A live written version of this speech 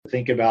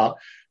Think about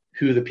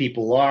who the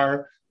people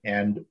are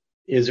and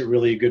is it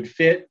really a good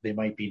fit? They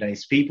might be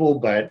nice people,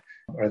 but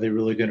are they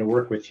really going to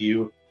work with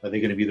you? Are they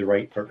going to be the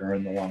right partner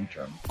in the long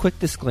term? Quick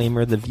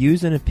disclaimer, the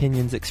views and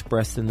opinions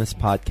expressed in this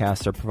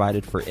podcast are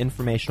provided for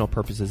informational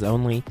purposes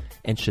only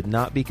and should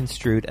not be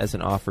construed as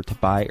an offer to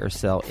buy or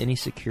sell any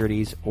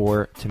securities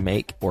or to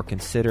make or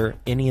consider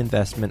any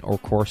investment or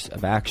course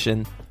of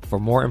action. For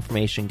more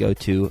information, go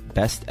to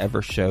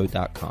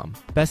bestevershow.com.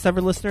 Best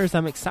Ever listeners,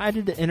 I'm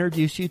excited to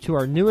introduce you to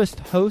our newest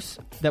host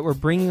that we're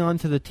bringing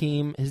onto the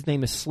team. His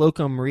name is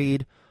Slocum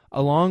Reed.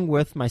 Along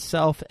with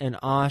myself and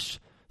Ash,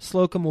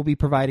 Slocum will be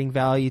providing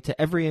value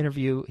to every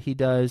interview he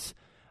does.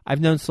 I've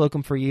known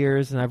Slocum for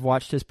years, and I've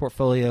watched his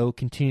portfolio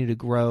continue to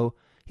grow.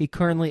 He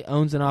currently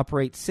owns and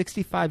operates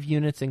 65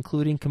 units,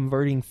 including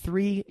converting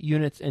 3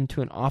 units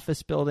into an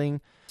office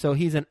building. So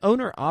he's an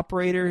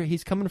owner-operator.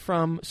 He's coming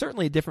from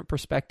certainly a different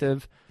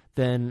perspective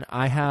than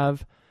I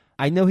have.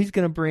 I know he's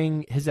going to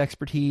bring his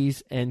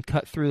expertise and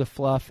cut through the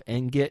fluff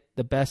and get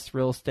the best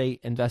real estate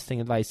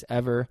investing advice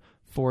ever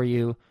for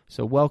you.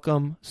 So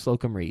welcome,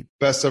 Slocum Reed.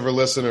 Best Ever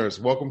listeners,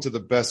 welcome to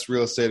the Best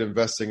Real Estate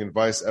Investing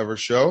Advice Ever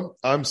show.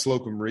 I'm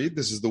Slocum Reed.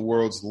 This is the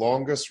world's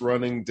longest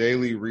running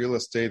daily real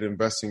estate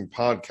investing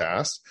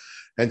podcast.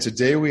 And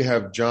today we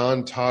have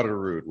John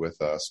Todderud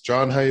with us.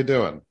 John, how you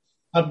doing?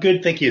 I'm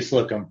good. Thank you,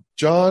 Slocum.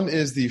 John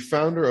is the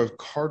founder of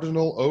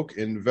Cardinal Oak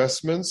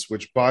Investments,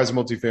 which buys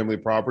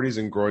multifamily properties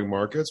in growing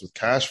markets with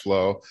cash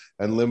flow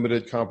and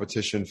limited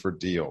competition for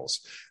deals.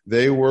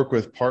 They work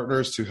with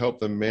partners to help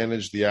them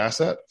manage the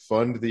asset,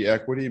 fund the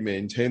equity,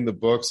 maintain the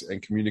books,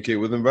 and communicate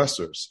with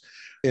investors.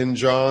 In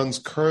John's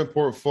current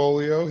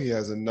portfolio, he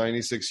has a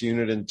 96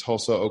 unit in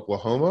Tulsa,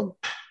 Oklahoma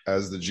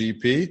as the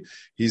GP.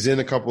 He's in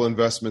a couple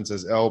investments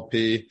as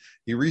LP.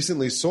 He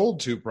recently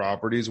sold 2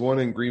 properties, one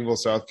in Greenville,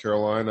 South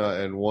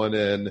Carolina, and one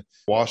in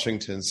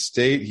Washington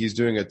State. He's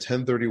doing a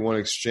 1031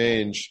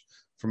 exchange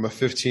from a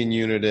 15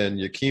 unit in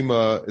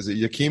Yakima. Is it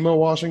Yakima,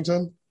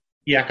 Washington?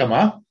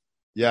 Yakima.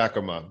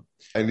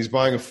 And he's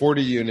buying a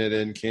 40 unit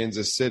in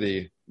Kansas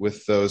City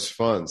with those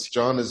funds.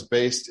 John is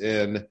based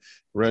in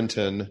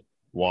Renton,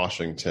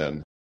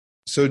 Washington.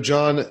 So,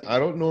 John, I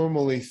don't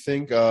normally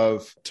think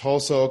of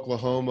Tulsa,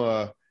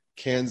 Oklahoma,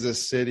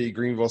 Kansas City,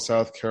 Greenville,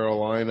 South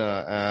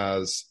Carolina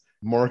as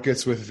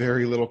markets with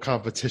very little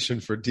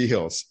competition for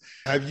deals.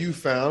 Have you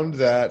found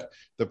that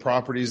the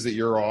properties that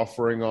you're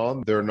offering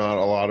on, there are not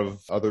a lot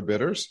of other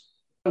bidders?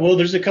 Well,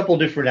 there's a couple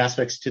different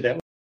aspects to that.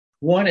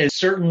 One is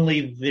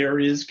certainly there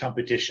is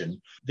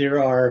competition.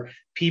 There are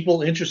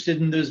people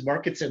interested in those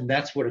markets, and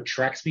that's what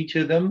attracts me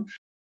to them.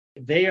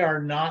 They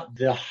are not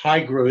the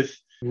high growth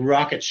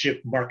rocket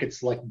ship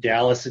markets like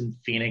Dallas and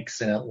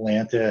Phoenix and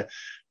Atlanta,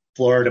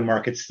 Florida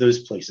markets, those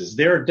places.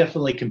 There are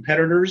definitely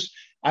competitors.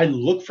 I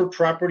look for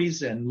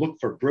properties and look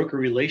for broker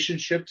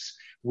relationships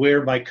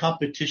where my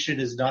competition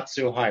is not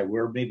so high,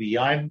 where maybe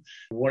I'm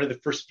one of the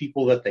first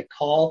people that they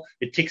call.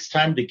 It takes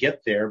time to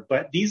get there,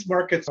 but these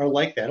markets are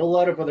like that. A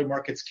lot of other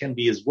markets can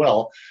be as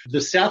well.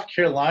 The South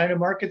Carolina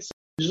markets,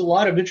 there's a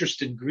lot of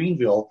interest in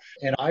Greenville,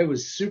 and I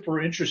was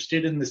super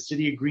interested in the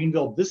city of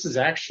Greenville. This is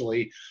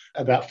actually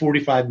about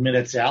 45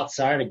 minutes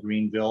outside of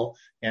Greenville,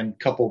 and a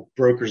couple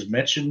brokers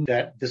mentioned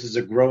that this is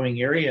a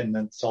growing area, and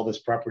then saw this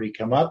property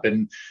come up,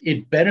 and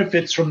it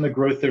benefits from the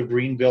growth of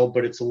Greenville,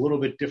 but it's a little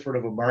bit different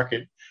of a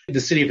market. The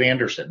city of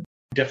Anderson,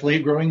 definitely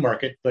a growing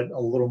market, but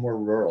a little more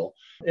rural.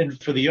 And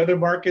for the other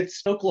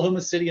markets,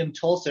 Oklahoma City and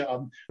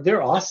Tulsa,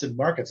 they're awesome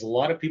markets. A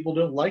lot of people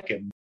don't like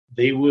them.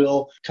 They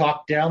will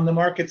talk down the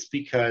markets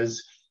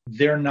because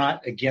they're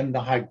not, again, the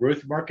high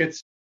growth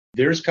markets.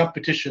 There's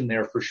competition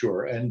there for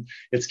sure, and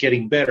it's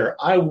getting better.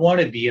 I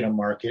want to be in a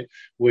market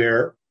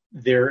where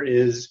there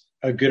is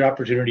a good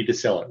opportunity to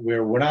sell it,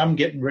 where when I'm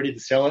getting ready to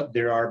sell it,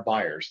 there are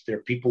buyers. There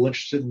are people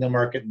interested in the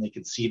market, and they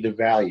can see the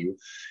value.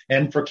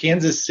 And for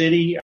Kansas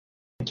City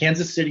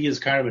is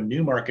kind of a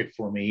new market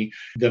for me.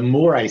 The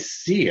more I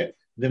see it,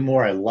 the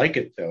more I like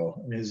it,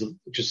 though. There's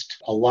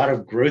just a lot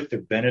of growth. They're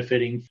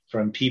benefiting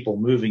from people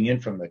moving in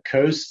from the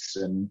coasts.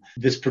 And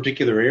this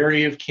particular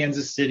area of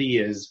Kansas City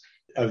is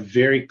a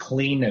very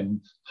clean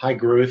and high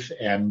growth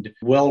and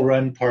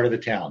well-run part of the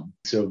town.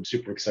 So I'm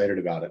super excited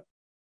about it.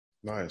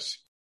 Nice.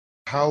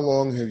 How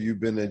long have you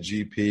been a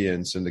GP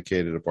in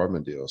syndicated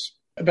apartment deals?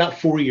 About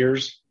 4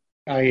 years.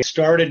 I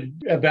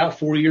started about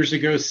 4 years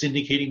ago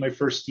syndicating my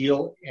first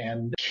deal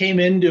and came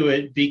into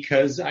it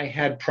because I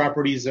had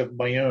properties of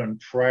my own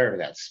prior to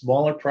that,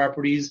 smaller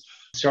properties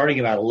starting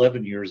about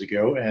 11 years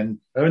ago, and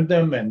owned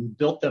them and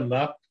built them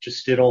up,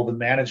 just did all the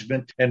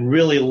management and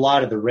really a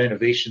lot of the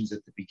renovations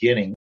at the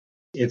beginning.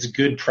 It's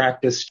good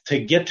practice to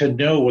get to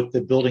know what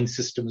the building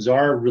systems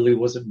are. It really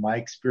wasn't my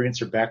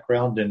experience or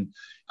background, and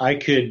I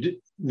could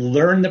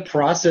learn the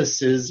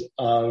processes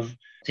of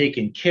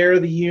taking care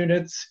of the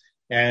units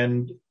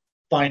and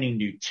finding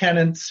new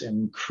tenants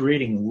and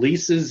creating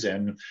leases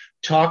and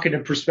talking to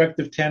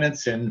prospective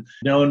tenants and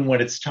knowing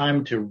when it's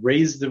time to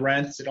raise the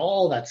rents and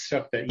all that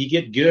stuff that you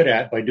get good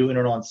at by doing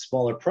it on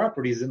smaller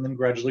properties, and then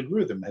gradually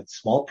grew them. Had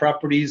small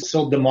properties,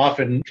 sold them off,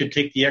 and could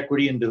take the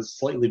equity into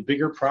slightly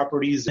bigger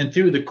properties. And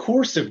through the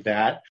course of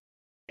that,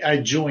 I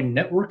joined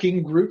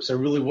networking groups. I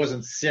really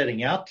wasn't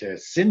setting out to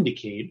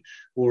syndicate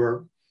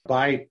or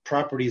buy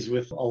properties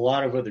with a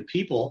lot of other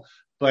people,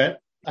 but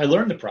I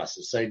learned the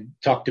process. I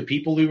talked to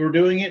people who were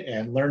doing it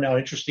and learned how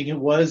interesting it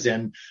was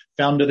and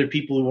found other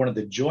people who wanted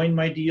to join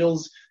my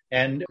deals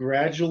and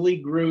gradually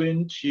grew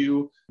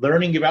into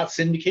learning about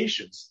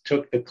syndications.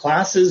 Took the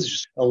classes,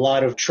 just a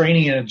lot of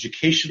training and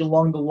education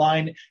along the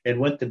line, and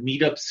went to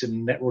meetups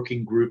and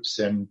networking groups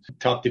and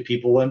talked to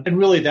people. And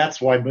really that's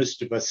why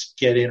most of us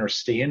get in or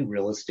stay in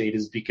real estate,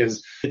 is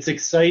because it's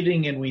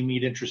exciting and we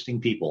meet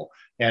interesting people.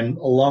 And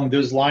along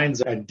those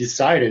lines, I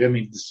decided,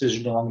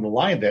 decision along the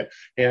line that,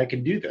 hey, I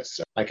can do this.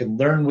 I can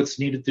learn what's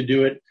needed to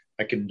do it.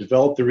 I can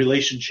develop the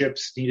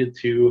relationships needed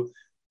to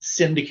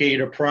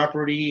syndicate a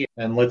property,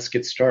 and let's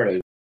get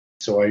started.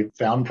 So I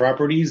found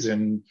properties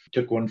and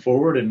took one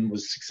forward and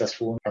was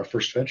successful in our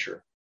first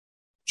venture.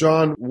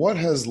 John, what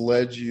has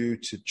led you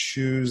to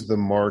choose the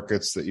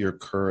markets that you're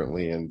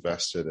currently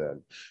invested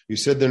in? You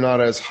said they're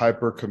not as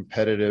hyper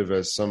competitive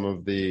as some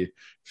of the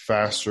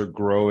faster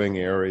growing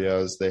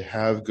areas. They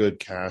have good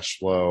cash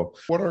flow.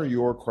 What are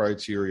your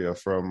criteria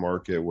for a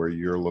market where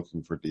you're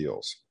looking for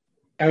deals?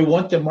 I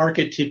want the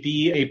market to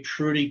be a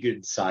pretty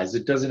good size.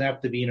 It doesn't have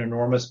to be an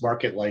enormous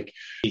market like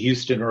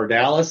Houston or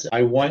Dallas.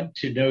 I want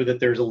to know that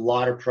there's a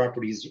lot of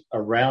properties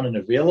around and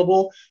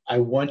available. I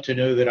want to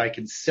know that I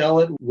can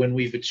sell it when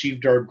we've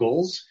achieved our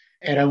goals.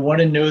 And I want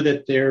to know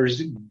that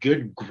there's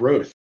good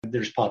growth.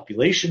 There's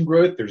population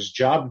growth, there's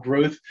job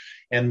growth,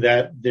 and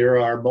that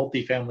there are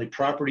multifamily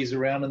properties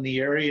around in the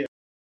area.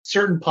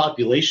 Certain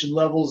population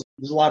levels,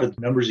 there's a lot of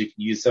numbers you can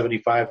use,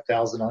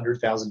 75,000,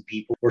 100,000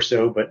 people or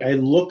so, but I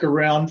look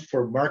around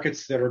for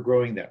markets that are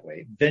growing that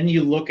way. Then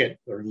you look at,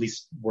 or at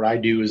least what I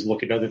do is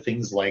look at other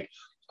things like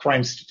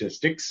crime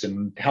statistics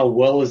and how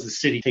well is the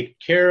city taken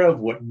care of,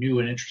 what new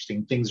and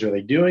interesting things are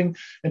they doing.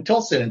 And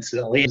Tulsa,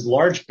 incidentally, has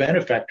large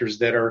benefactors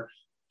that are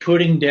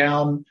putting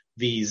down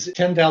these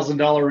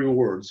 $10,000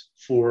 rewards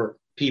for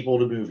people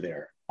to move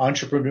there.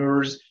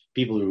 Entrepreneurs,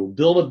 people who will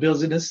build a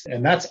business,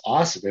 and that's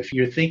awesome. If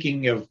you're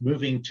thinking of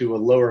moving to a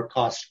lower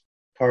cost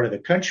part of the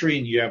country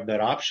and you have that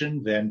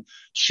option, then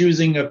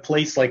choosing a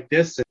place like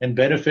this and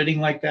benefiting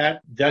like that,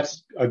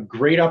 that's a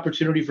great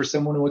opportunity for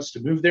someone who wants to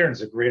move there. And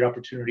it's a great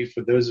opportunity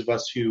for those of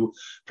us who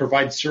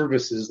provide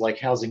services like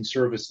housing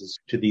services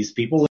to these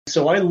people.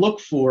 So I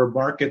look for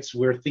markets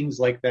where things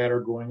like that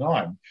are going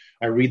on.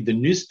 I read the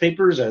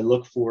newspapers. I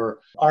look for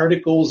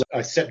articles.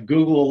 I set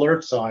Google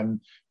alerts on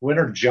when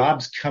are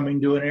jobs coming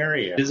to an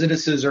area.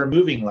 Businesses are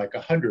moving like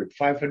 100,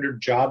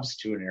 500 jobs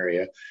to an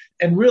area.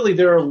 And really,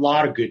 there are a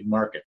lot of good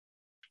markets.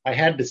 I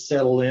had to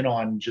settle in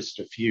on just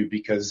a few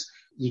because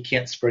you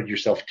can't spread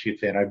yourself too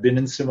thin. I've been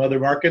in some other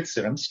markets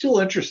and I'm still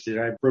interested.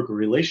 I have broker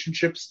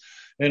relationships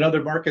in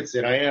other markets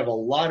and I have a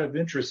lot of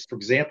interest. For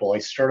example, I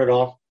started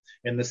off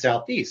in the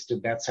Southeast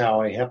and that's how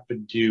I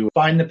happened to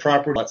find the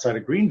property outside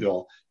of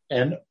Greenville.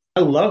 And I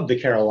love the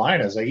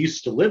Carolinas. I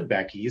used to live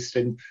back east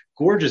and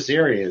gorgeous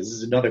areas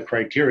is another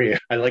criteria.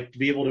 I like to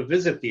be able to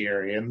visit the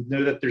area and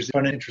know that there's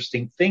fun and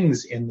interesting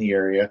things in the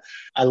area.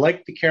 I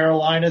like the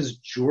Carolinas,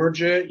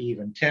 Georgia,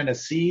 even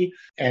Tennessee,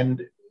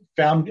 and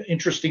found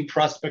interesting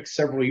prospects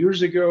several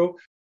years ago.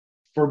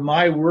 For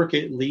my work,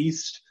 at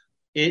least,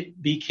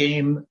 it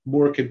became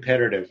more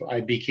competitive.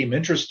 I became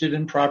interested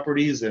in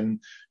properties and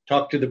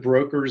talked to the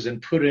brokers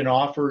and put in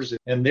offers.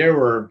 And there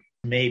were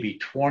maybe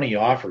 20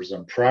 offers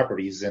on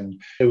properties,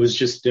 and it was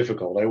just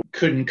difficult. I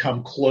couldn't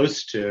come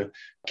close to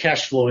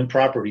cash flowing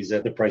properties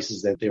at the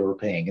prices that they were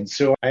paying. And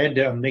so I had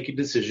to make a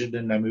decision,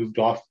 and I moved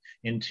off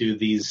into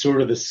these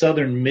sort of the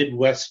southern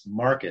Midwest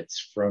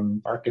markets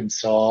from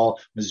Arkansas,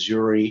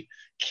 Missouri,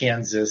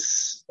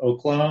 Kansas,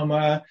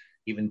 Oklahoma,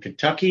 even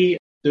Kentucky.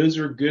 Those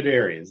are good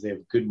areas. They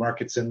have good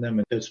markets in them,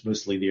 and that's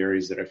mostly the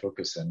areas that I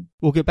focus in.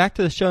 We'll get back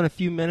to the show in a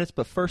few minutes,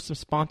 but first, some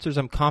sponsors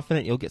I'm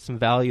confident you'll get some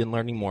value in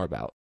learning more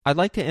about. I'd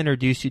like to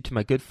introduce you to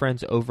my good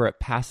friends over at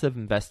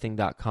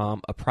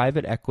PassiveInvesting.com, a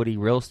private equity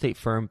real estate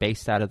firm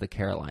based out of the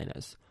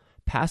Carolinas.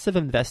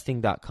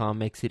 PassiveInvesting.com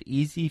makes it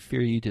easy for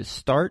you to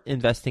start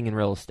investing in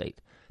real estate.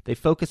 They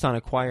focus on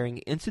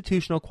acquiring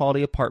institutional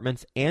quality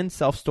apartments and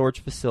self-storage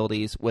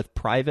facilities with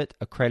private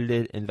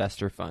accredited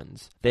investor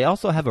funds. They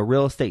also have a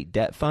real estate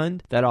debt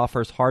fund that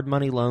offers hard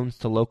money loans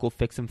to local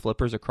fix and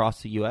flippers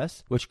across the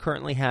U.S., which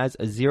currently has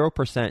a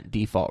 0%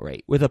 default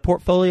rate. With a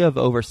portfolio of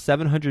over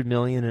 $700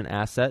 million in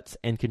assets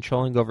and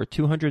controlling over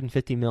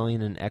 $250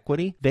 million in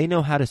equity, they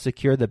know how to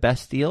secure the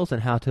best deals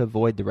and how to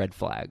avoid the red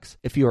flags.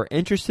 If you are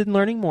interested in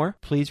learning more,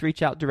 please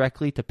reach out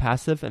directly to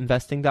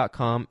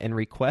PassiveInvesting.com and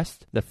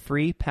request the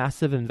free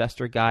Passive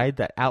Investor Guide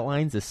that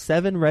outlines the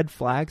 7 red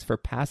flags for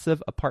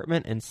passive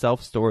apartment and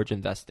self-storage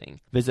investing.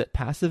 Visit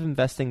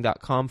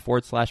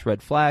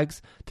PassiveInvesting.com/red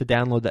flags to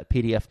download that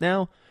PDF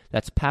now.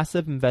 That's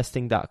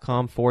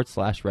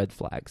PassiveInvesting.com/red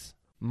flags.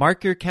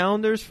 Mark your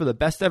calendars for the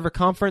Best Ever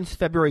Conference,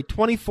 February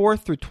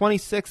 24th through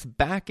 26th,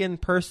 back in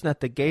person at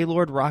the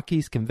Gaylord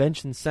Rockies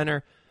Convention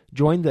Center.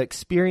 Join the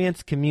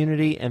experienced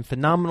community and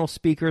phenomenal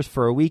speakers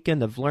for a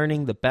weekend of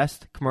learning the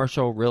best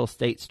commercial real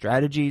estate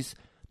strategies.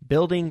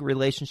 building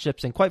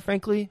relationships, and quite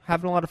frankly,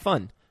 having a lot of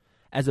fun.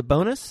 As a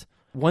bonus,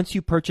 once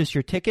you purchase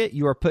your ticket,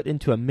 you are put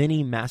into a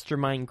mini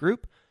mastermind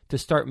group to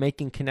start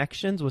making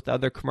connections with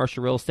other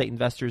commercial real estate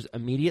investors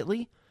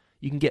immediately.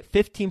 You can get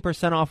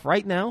 15% off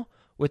right now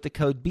with the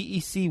code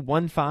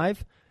BEC15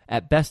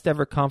 at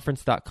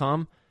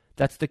besteverconference.com.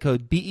 That's the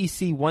code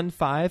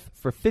BEC15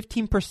 for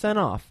 15%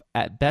 off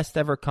at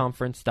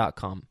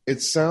besteverconference.com.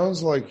 It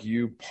sounds like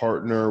you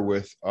partner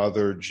with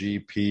other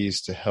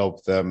GPs to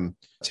help them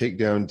take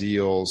down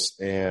deals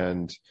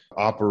and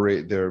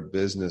operate their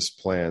business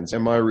plans.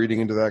 Am I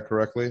reading into that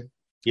correctly?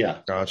 Yeah.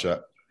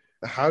 Gotcha.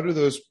 How do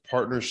those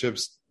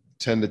partnerships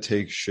tend to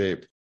take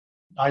shape?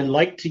 I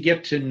like to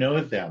get to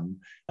know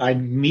them. I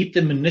meet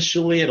them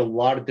initially at a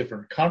lot of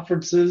different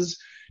conferences,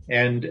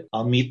 and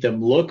I'll meet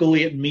them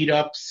locally at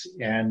meetups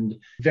and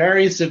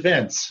various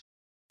events.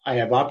 I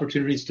have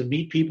opportunities to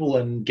meet people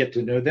and get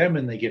to know them,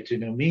 and they get to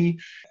know me.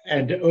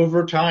 And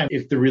over time,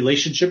 if the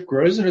relationship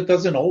grows, and it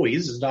doesn't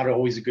always, it's not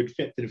always a good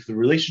fit, but if the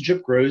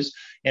relationship grows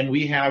and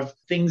we have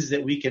things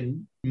that we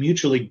can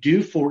mutually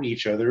do for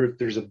each other, if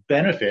there's a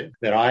benefit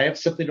that I have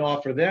something to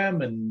offer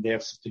them and they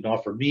have something to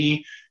offer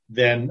me,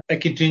 then I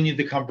continue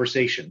the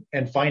conversation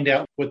and find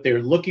out what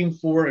they're looking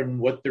for and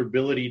what their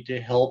ability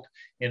to help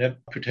in a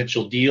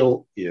potential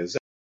deal is.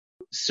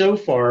 So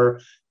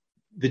far,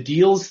 the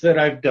deals that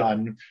I've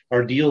done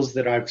are deals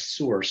that I've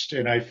sourced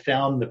and I've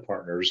found the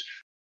partners.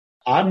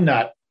 I'm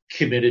not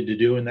committed to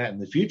doing that in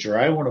the future.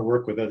 I want to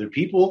work with other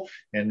people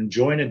and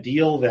join a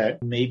deal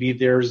that maybe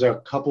there's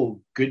a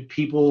couple good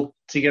people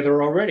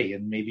together already,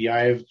 and maybe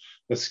I have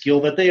a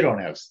skill that they don't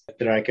have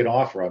that I can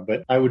offer them.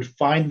 But I would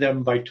find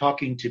them by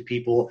talking to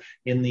people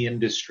in the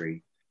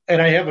industry.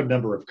 And I have a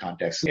number of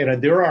contacts.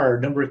 And there are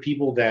a number of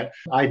people that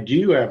I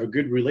do have a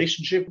good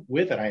relationship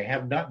with and I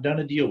have not done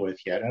a deal with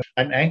yet.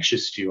 I'm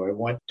anxious to. I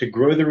want to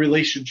grow the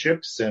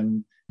relationships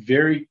and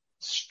very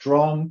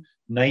strong,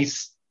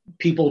 nice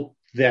people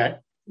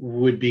that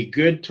would be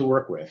good to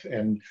work with.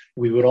 And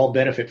we would all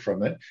benefit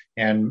from it.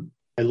 And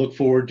I look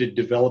forward to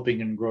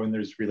developing and growing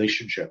those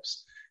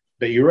relationships.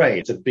 But you're right.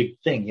 It's a big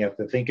thing. You have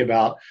to think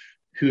about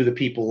who the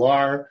people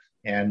are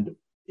and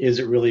is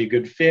it really a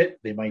good fit?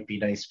 They might be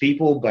nice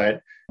people,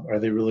 but are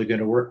they really going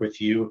to work with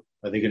you?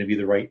 Are they going to be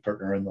the right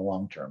partner in the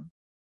long term?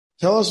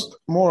 Tell us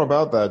more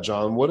about that,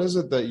 John. What is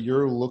it that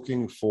you're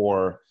looking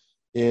for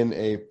in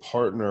a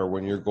partner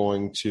when you're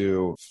going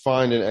to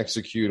find and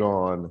execute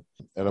on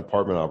an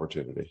apartment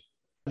opportunity?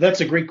 That's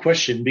a great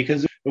question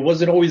because it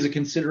wasn't always a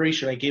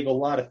consideration I gave a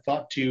lot of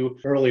thought to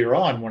earlier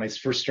on when I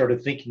first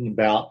started thinking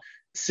about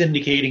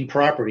syndicating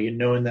property and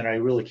knowing that I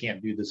really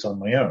can't do this on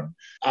my own.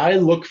 I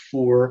look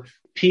for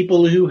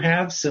people who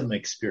have some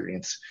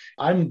experience.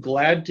 I'm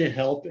glad to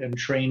help and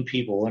train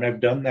people, and I've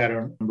done that on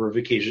a number of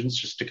occasions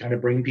just to kind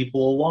of bring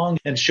people along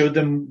and show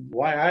them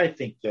why I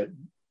think that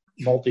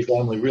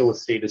multifamily real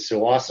estate is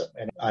so awesome.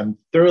 And I'm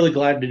thoroughly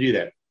glad to do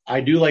that.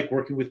 I do like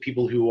working with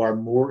people who are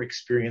more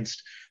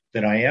experienced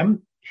than I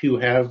am, who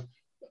have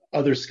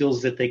other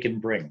skills that they can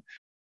bring.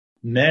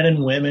 Men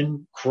and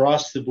women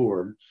across the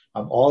board,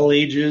 all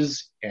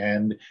ages,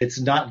 and it's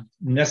not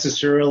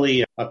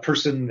necessarily a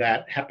person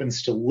that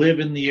happens to live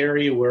in the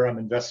area where I'm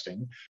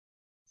investing.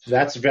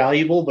 That's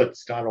valuable, but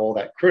it's not all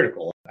that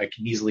critical. I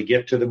can easily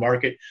get to the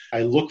market.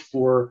 I look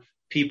for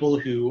people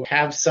who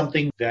have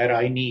something that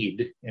I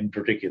need in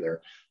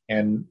particular.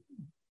 And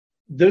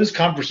those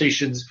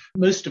conversations,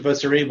 most of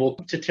us are able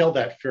to tell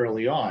that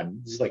fairly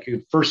on. It's like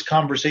a first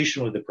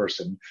conversation with a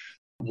person.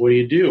 What do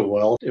you do?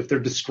 Well, if they're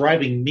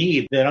describing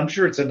me, then I'm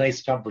sure it's a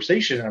nice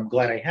conversation and I'm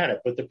glad I had it,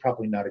 but they're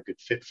probably not a good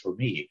fit for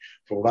me,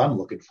 for what I'm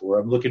looking for.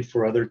 I'm looking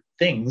for other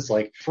things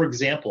like, for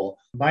example,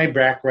 my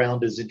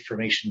background is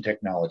information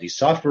technology,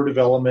 software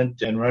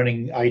development and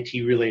running IT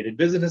related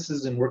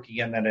businesses and working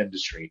in that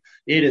industry.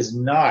 It is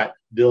not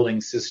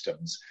building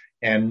systems.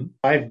 And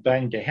I've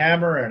banged a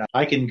hammer and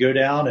I can go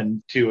down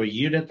and to a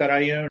unit that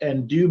I own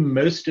and do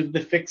most of the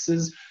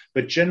fixes,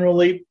 but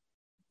generally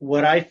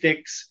what I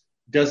fix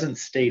doesn't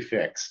stay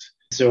fixed.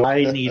 So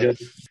I need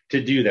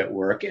to do that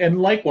work.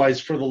 And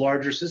likewise for the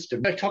larger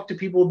system, I talk to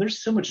people and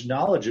there's so much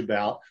knowledge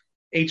about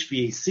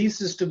HVAC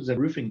systems and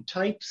roofing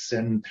types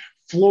and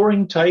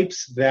flooring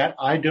types that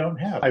I don't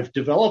have. I've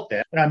developed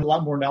that and I'm a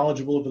lot more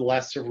knowledgeable over the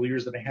last several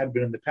years than I had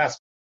been in the past.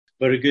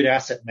 But a good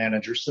asset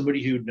manager,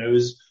 somebody who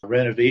knows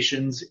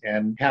renovations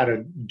and how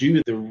to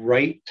do the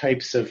right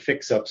types of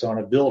fix-ups on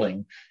a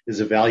building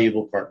is a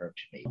valuable partner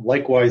to me.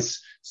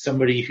 Likewise,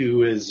 somebody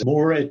who is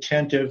more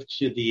attentive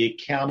to the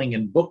accounting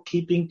and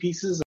bookkeeping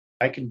pieces.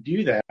 I can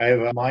do that. I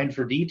have a mind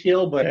for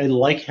detail, but I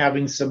like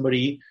having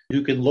somebody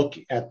who can look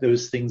at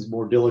those things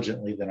more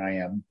diligently than I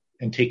am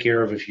and take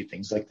care of a few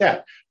things like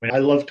that. I mean, I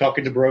love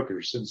talking to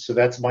brokers, and so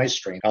that's my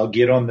strength. I'll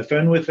get on the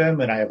phone with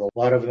them, and I have a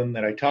lot of them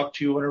that I talk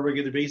to on a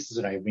regular basis,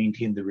 and I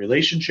maintain the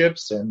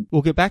relationships. And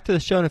we'll get back to the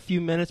show in a few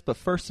minutes, but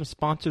first, some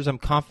sponsors I'm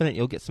confident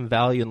you'll get some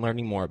value in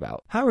learning more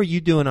about. How are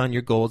you doing on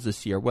your goals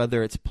this year?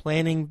 Whether it's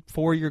planning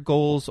for your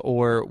goals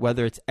or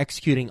whether it's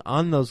executing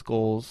on those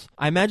goals,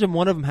 I imagine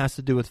one of them has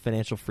to do with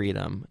financial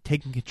freedom,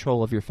 taking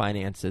control of your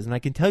finances. And I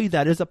can tell you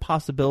that is a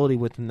possibility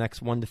within the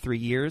next 1 to 3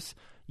 years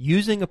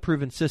using a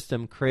proven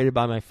system created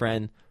by my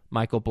friend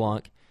Michael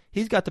Blanc.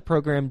 He's got the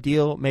program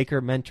Deal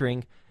Maker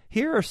Mentoring.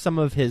 Here are some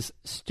of his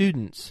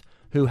students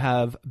who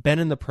have been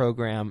in the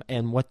program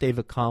and what they've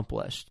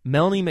accomplished.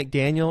 Melanie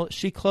McDaniel,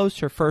 she closed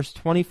her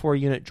first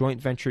 24-unit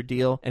joint venture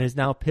deal and is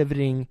now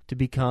pivoting to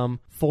become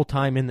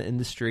full-time in the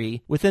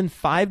industry. Within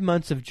 5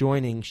 months of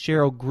joining,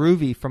 Cheryl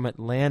Groovy from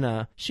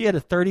Atlanta, she had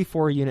a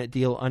 34-unit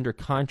deal under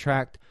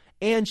contract,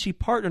 and she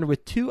partnered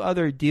with 2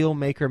 other Deal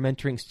Maker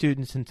Mentoring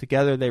students, and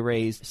together they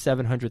raised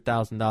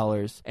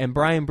 $700,000. And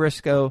Brian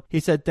Briscoe, he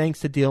said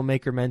thanks to Deal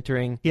Maker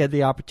Mentoring, he had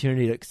the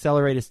opportunity to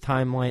accelerate his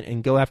timeline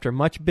and go after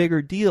much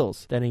bigger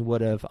deals than he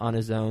would have on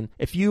his own.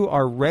 If you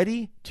are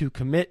ready to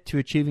commit to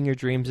achieving your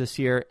dreams this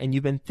year and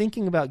you've been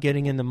thinking about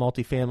getting into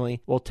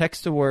multifamily, well,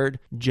 text the word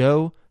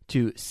Joe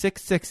to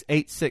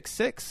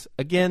 66866.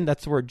 Again,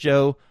 that's the word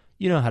Joe.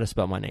 You know how to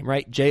spell my name,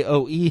 right?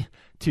 Joe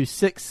to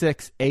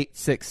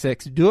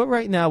 66866. Do it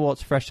right now while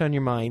it's fresh on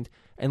your mind,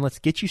 and let's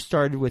get you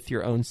started with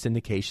your own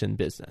syndication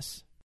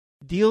business.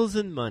 Deals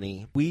and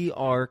money. We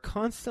are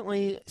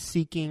constantly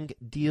seeking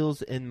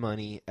deals and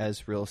money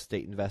as real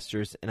estate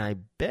investors, and I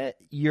bet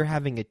you're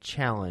having a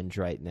challenge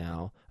right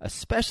now,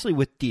 especially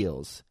with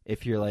deals,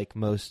 if you're like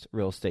most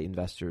real estate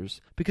investors,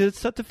 because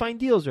it's tough to find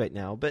deals right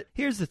now. But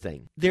here's the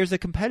thing. There's a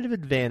competitive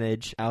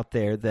advantage out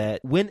there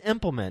that when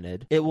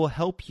implemented, it will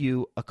help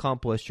you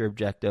accomplish your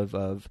objective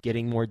of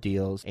getting more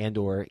deals and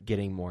or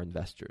getting more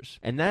investors.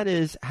 And that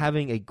is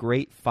having a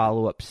great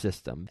follow-up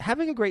system.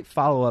 Having a great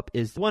follow-up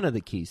is one of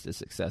the keys to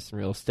success in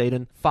real estate,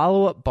 and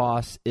Follow Up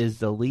Boss is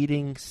the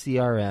leading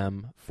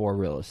CRM for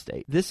real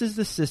estate. This is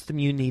the system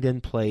you need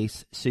in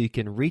place so you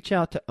can reach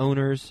out to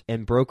owners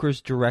and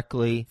brokers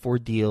directly for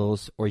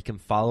deals, or you can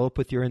follow up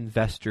with your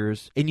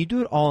investors, and you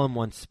do it all in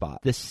one spot.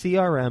 The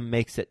CRM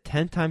makes it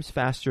 10 times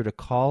faster to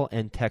call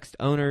and text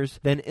owners,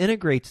 then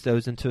integrates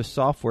those into a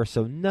software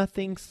so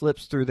nothing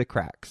slips through the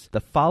cracks. The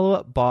Follow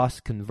Up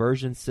Boss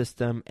conversion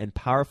system and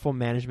powerful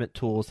management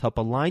tools help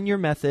align your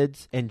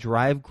methods and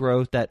drive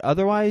growth that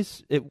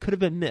otherwise it could have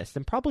been missed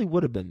and probably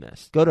would have been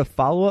missed. Go to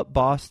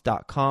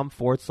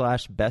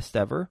followupboss.com/best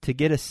ever to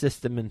get a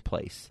system in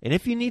place. And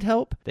if you need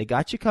help, they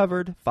got you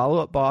covered. Follow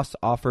Up Boss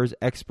offers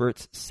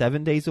experts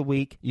 7 days a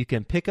week. You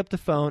can pick up the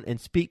phone and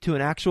speak to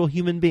an actual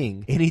human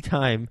being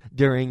anytime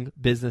during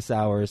business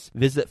hours.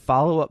 Visit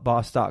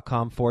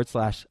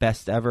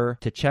followupboss.com/best ever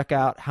to check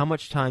out how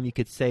much time you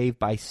could save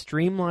by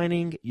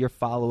streamlining your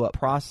follow-up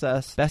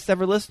process. Best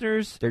Ever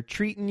listeners, they're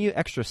treating you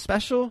extra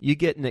special. You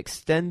get an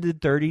extended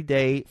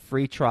 30-day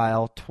free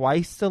trial,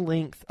 twice the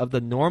length of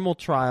the normal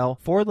trial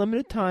for a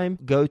limited time.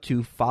 Go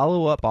to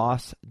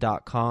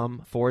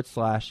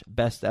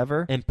followupboss.com/best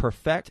ever and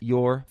perfect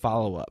your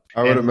follow-up.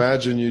 I would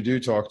imagine you do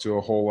talk to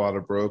a whole lot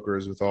of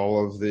brokers with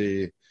all of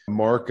the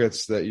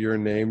markets that you're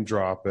name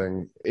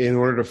dropping. In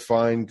order to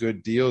find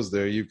good deals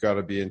there, you've got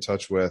to be in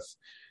touch with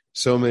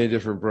so many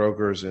different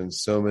brokers in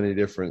so many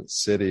different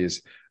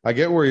cities. I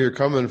get where you're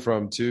coming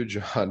from too,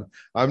 John.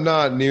 I'm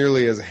not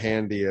nearly as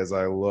handy as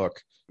I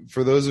look.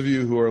 For those of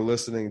you who are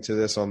listening to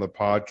this on the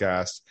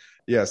podcast,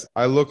 yes,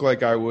 I look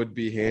like I would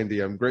be handy.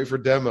 I'm great for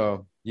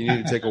demo. You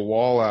need to take a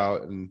wall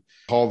out and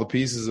haul the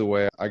pieces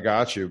away. I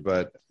got you.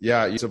 But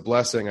yeah, it's a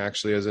blessing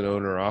actually as an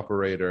owner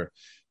operator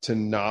to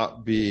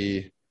not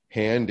be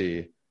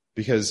handy,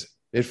 because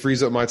it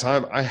frees up my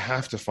time. I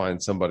have to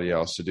find somebody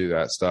else to do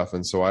that stuff,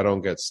 and so I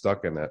don't get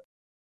stuck in it.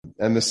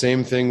 And the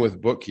same thing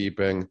with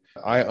bookkeeping.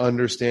 I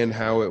understand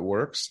how it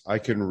works. I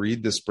can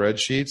read the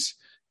spreadsheets,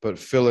 but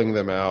filling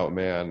them out,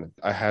 man,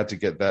 I had to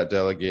get that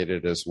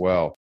delegated as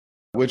well,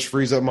 which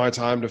frees up my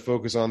time to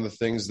focus on the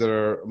things that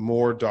are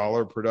more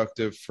dollar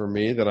productive for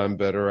me, that I'm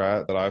better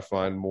at, that I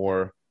find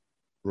more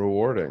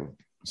rewarding.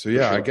 So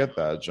yeah, sure. I get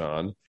that,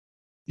 John.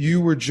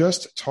 You were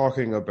just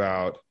talking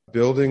about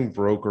building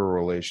broker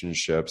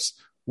relationships.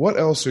 What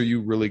else are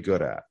you really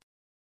good at?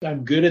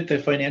 I'm good at the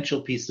financial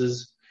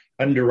pieces,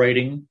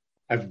 underwriting.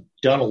 I've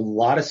done a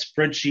lot of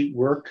spreadsheet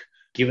work.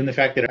 Given the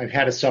fact that I've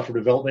had a software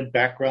development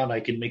background,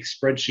 I can make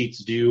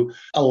spreadsheets do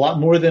a lot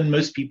more than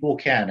most people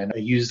can. And I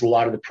use a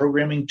lot of the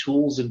programming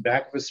tools in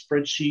back of a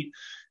spreadsheet.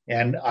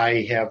 And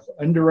I have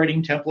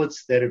underwriting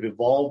templates that have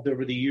evolved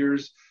over the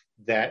years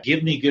that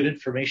give me good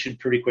information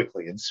pretty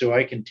quickly. And so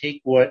I can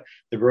take what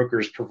the broker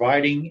is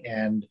providing,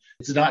 and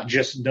it's not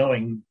just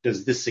knowing,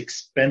 does this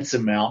expense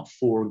amount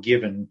for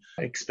given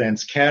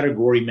expense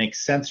category make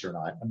sense or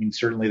not? I mean,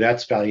 certainly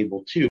that's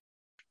valuable too.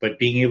 But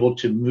being able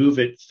to move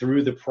it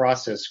through the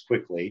process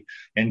quickly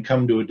and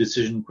come to a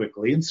decision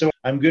quickly. And so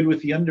I'm good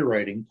with the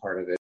underwriting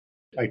part of it.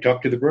 I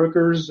talk to the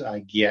brokers, I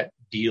get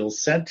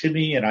deals sent to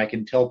me, and I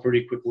can tell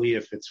pretty quickly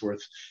if it's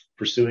worth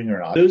pursuing or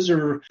not. Those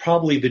are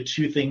probably the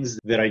two things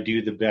that I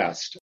do the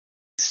best.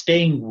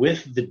 Staying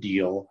with the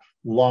deal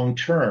long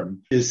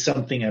term is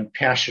something I'm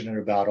passionate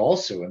about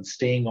also, and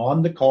staying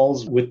on the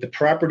calls with the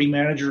property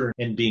manager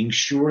and being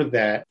sure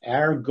that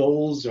our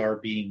goals are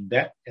being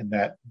met and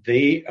that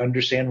they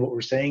understand what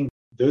we're saying.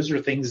 Those are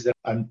things that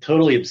I'm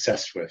totally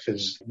obsessed with,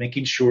 is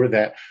making sure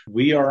that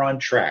we are on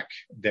track,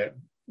 that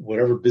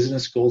whatever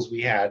business goals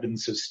we had. And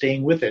so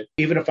staying with it,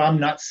 even if I'm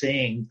not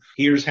saying,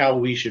 here's how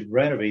we should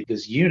renovate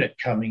this unit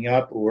coming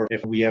up, or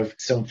if we have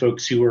some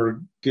folks who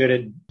are good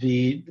at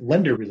the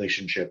lender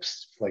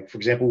relationships, like, for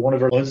example, one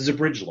of our loans is a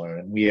bridge loan,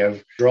 and we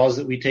have draws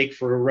that we take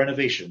for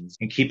renovations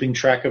and keeping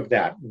track of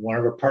that. One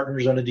of our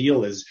partners on a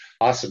deal is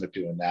awesome at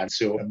doing that.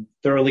 So I'm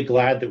thoroughly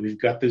glad that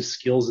we've got those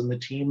skills in the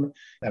team,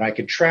 and I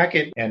can track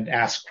it and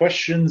ask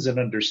questions and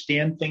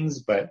understand things,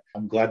 but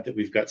I'm glad that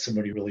we've got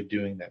somebody really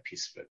doing that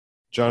piece of it.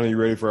 John, are you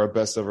ready for our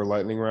best ever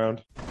lightning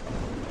round?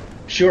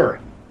 Sure.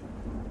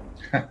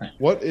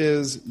 What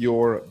is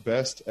your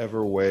best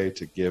ever way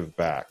to give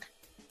back?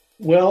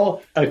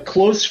 Well, a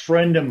close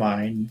friend of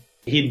mine,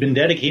 he'd been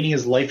dedicating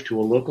his life to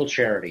a local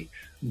charity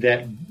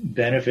that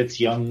benefits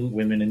young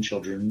women and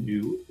children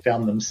who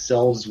found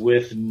themselves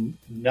with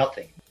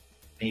nothing.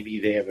 Maybe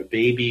they have a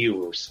baby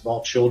or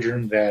small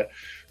children that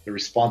they're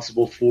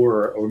responsible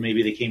for, or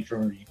maybe they came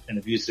from an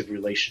abusive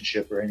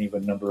relationship, or any of a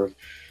number of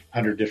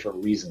 100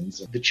 different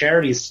reasons. The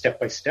charity is step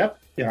by step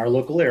in our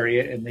local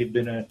area, and they've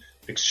been an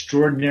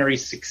extraordinary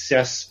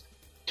success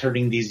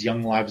turning these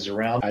young lives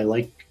around. I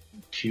like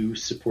to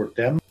support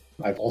them.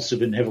 I've also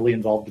been heavily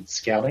involved in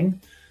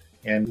scouting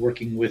and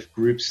working with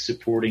groups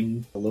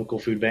supporting the local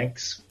food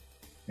banks,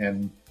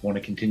 and want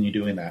to continue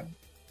doing that.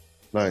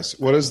 Nice.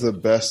 What is the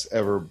best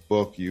ever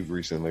book you've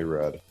recently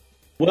read?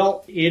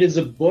 Well, it is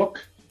a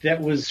book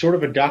that was sort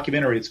of a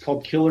documentary. It's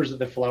called Killers of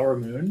the Flower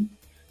Moon.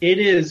 It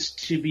is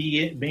to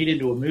be made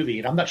into a movie,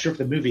 and I'm not sure if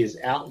the movie is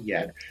out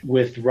yet,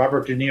 with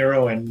Robert De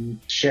Niro and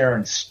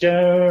Sharon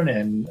Stone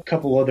and a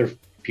couple other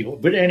people.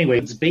 But anyway,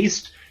 it's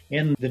based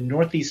in the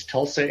Northeast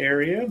Tulsa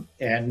area,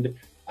 and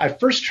I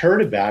first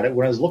heard about it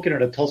when I was looking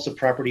at a Tulsa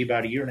property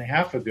about 1.5 years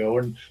ago,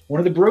 and one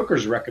of the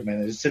brokers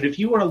recommended it. Said, if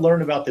you want to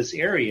learn about this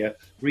area,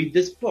 read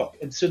this book.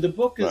 And so the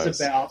book is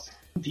about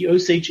the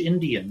Osage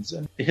Indians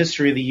and the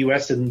history of the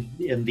U.S. and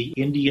the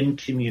Indian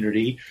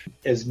community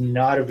is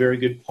not a very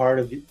good part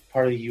of the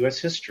U.S.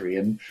 history,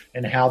 and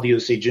how the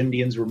Osage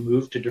Indians were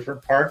moved to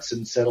different parts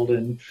and settled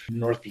in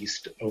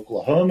northeast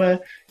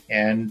Oklahoma,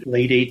 and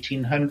late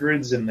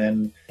 1800s and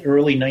then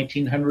early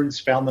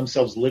 1900s found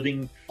themselves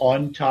living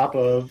on top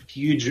of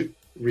huge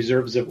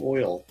reserves of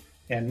oil,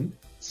 and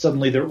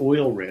suddenly they're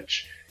oil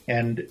rich,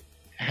 and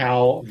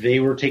how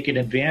they were taken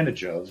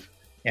advantage of.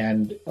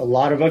 And a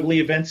lot of ugly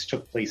events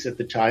took place at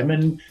the time,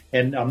 and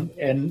a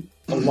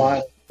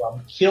lot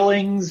of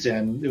killings,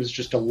 and it was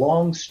just a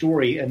long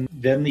story. And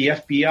then the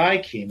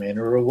FBI came in,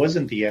 or it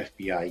wasn't the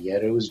FBI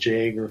yet. It was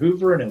J. Edgar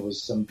Hoover, and it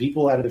was some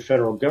people out of the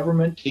federal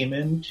government came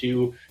in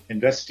to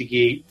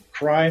investigate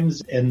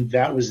crimes, and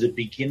that was the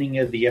beginning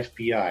of the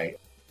FBI.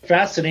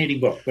 Fascinating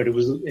book, but it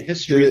was a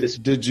history of this.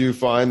 Did you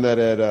find that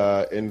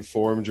it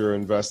informed your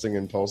investing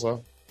in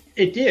Tulsa?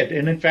 It did.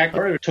 And in fact,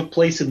 it took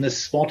place in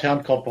this small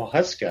town called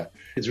Pawhuska.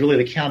 It's really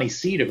the county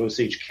seat of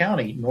Osage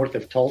County, north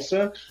of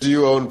Tulsa. Do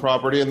you own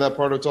property in that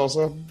part of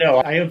Tulsa? No,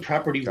 I own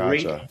property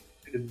right in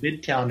the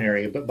Midtown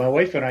area. But my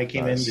wife and I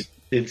came in to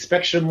the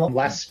inspection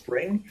last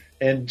spring,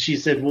 and she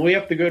said, well, we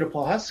have to go to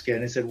Pawhuska.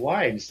 And I said,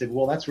 why? And she said,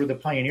 well, that's where the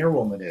Pioneer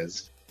Woman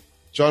is.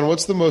 John,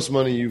 what's the most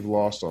money you've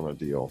lost on a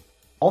deal?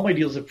 All my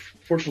deals have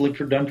fortunately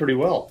done pretty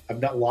well.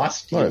 I've not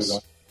lost deals.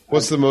 Nice.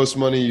 What's the most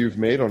money you've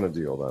made on a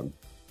deal then?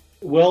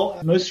 Well,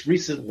 most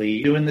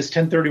recently, doing this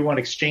 1031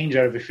 exchange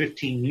out of a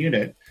 15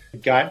 unit,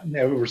 got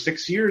over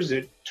 6 years,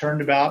 it turned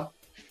about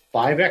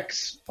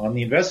 5x on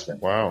the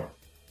investment. Wow.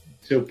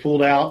 So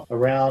pulled out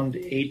around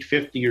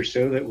 $850 or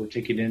so that we're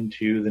taking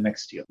into the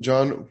next deal.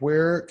 John,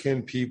 where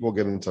can people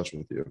get in touch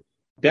with you?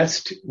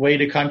 Best way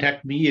to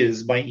contact me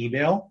is my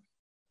email,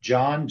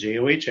 John,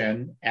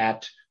 John,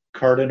 at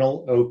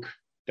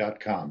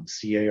cardinaloak.com,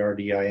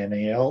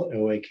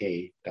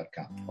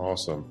 cardinaloak.com.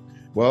 Awesome.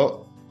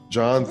 Well,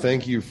 John,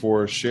 thank you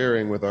for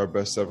sharing with our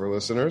best ever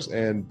listeners.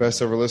 And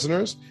best ever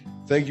listeners,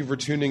 thank you for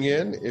tuning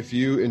in. If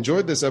you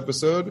enjoyed this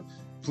episode,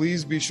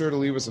 please be sure to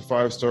leave us a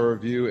 5-star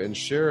review and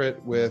share it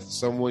with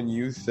someone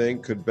you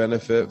think could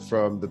benefit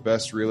from the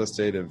best real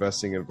estate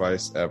investing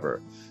advice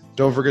ever.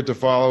 Don't forget to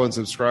follow and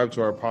subscribe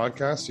to our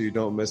podcast so you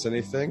don't miss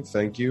anything.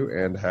 Thank you,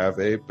 and have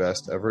a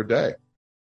best ever day.